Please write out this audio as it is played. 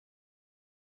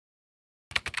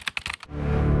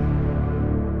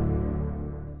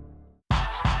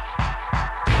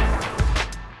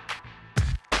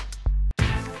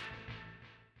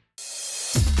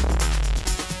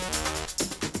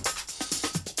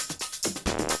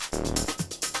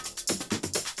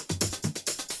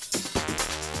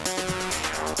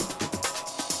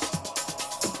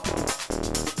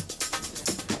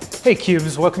Hey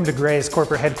Cubes, welcome to Gray's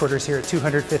corporate headquarters here at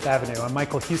 200 Fifth Avenue. I'm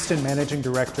Michael Houston, Managing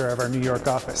Director of our New York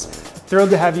office. Thrilled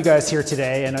to have you guys here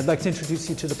today, and I'd like to introduce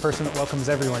you to the person that welcomes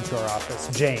everyone to our office,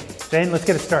 Jane. Jane, let's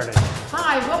get it started.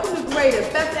 Hi, welcome to Gray, the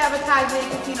best advertising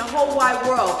agency in the whole wide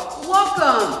world.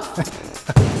 Welcome!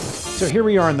 So here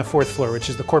we are on the 4th floor, which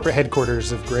is the corporate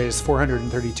headquarters of Gray's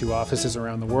 432 offices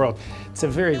around the world. It's a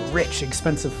very rich,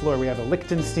 expensive floor. We have a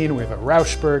Liechtenstein, we have a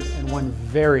Rauschberg, and one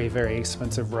very, very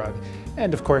expensive rug.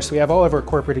 And of course, we have all of our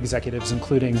corporate executives,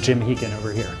 including Jim Heekin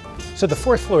over here. So the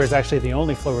 4th floor is actually the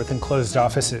only floor with enclosed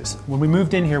offices. When we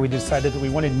moved in here, we decided that we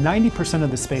wanted 90%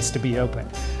 of the space to be open.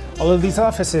 Although these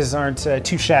offices aren't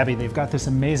too shabby, they've got this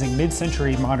amazing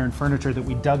mid-century modern furniture that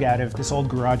we dug out of this old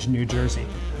garage in New Jersey.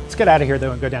 Let's get out of here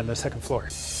though and go down to the 2nd floor.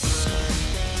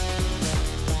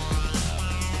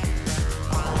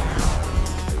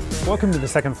 Welcome to the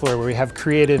 2nd floor where we have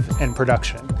creative and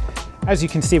production. As you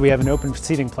can see, we have an open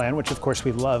seating plan, which of course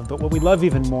we love, but what we love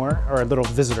even more are our little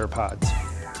visitor pods.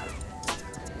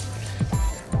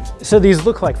 So these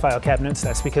look like file cabinets,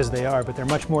 that's because they are, but they're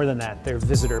much more than that. They're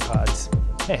visitor pods.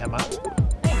 Hey, Emma.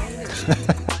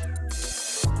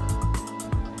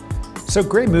 So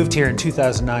Gray moved here in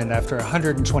 2009 after a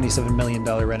 $127 million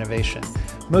renovation.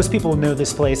 Most people know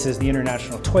this place as the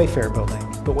International Toy Fair building,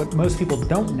 but what most people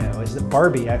don't know is that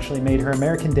Barbie actually made her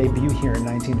American debut here in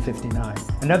 1959.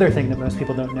 Another thing that most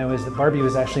people don't know is that Barbie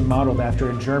was actually modeled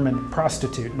after a German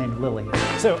prostitute named Lily.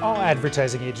 So all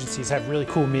advertising agencies have really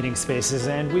cool meeting spaces,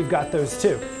 and we've got those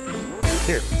too.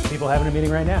 Here, people having a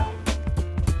meeting right now.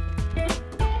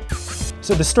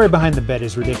 So the story behind the bed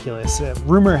is ridiculous.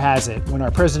 Rumor has it, when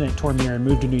our president Tormiran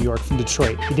moved to New York from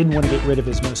Detroit, he didn't want to get rid of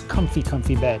his most comfy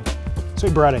bed. So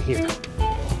he brought it here. Can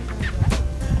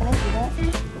I see that?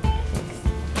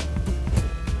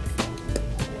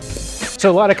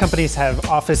 So a lot of companies have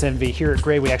office envy. Here at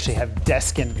Gray, we actually have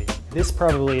desk envy. This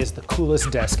probably is the coolest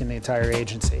desk in the entire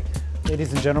agency.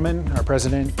 Ladies and gentlemen, our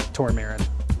president, Tormiran.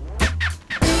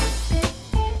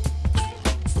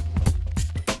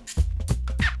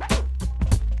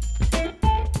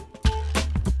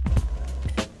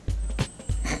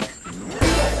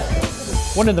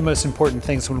 One of the most important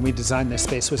things when we designed this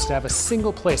space was to have a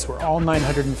single place where all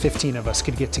 915 of us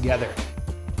could get together.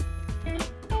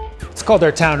 It's called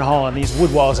our town hall, and these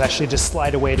wood walls actually just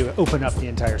slide away to open up the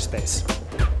entire space.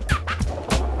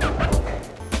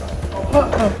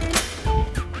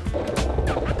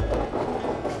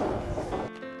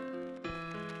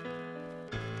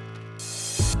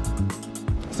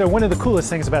 So one of the coolest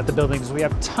things about the building is we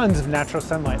have tons of natural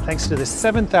sunlight thanks to this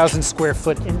 7,000 square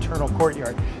foot internal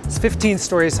courtyard. It's 15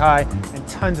 stories high and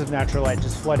tons of natural light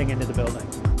just flooding into the building.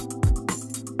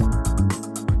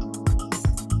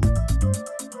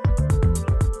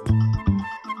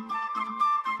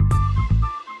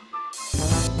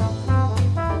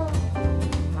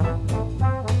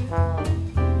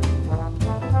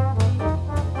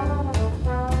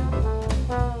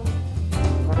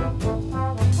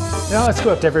 Now let's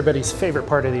go up to everybody's favorite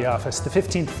part of the office, the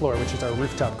 15th floor, which is our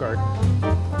rooftop garden.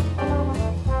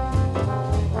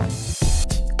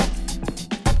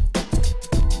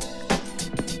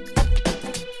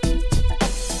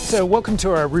 So welcome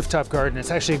to our rooftop garden.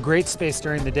 It's actually a great space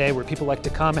during the day where people like to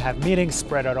come, have meetings,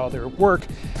 spread out all their work.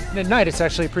 And at night, it's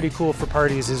actually pretty cool for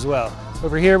parties as well.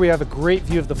 Over here, we have a great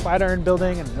view of the Flatiron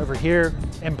Building, and over here,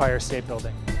 Empire State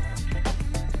Building.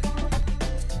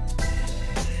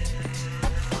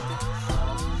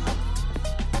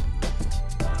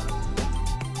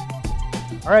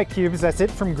 All right, Cubes, that's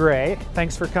it from Gray.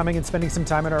 Thanks for coming and spending some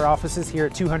time in our offices here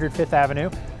at 200 Fifth Avenue.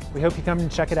 We hope you come and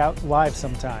check it out live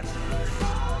sometime.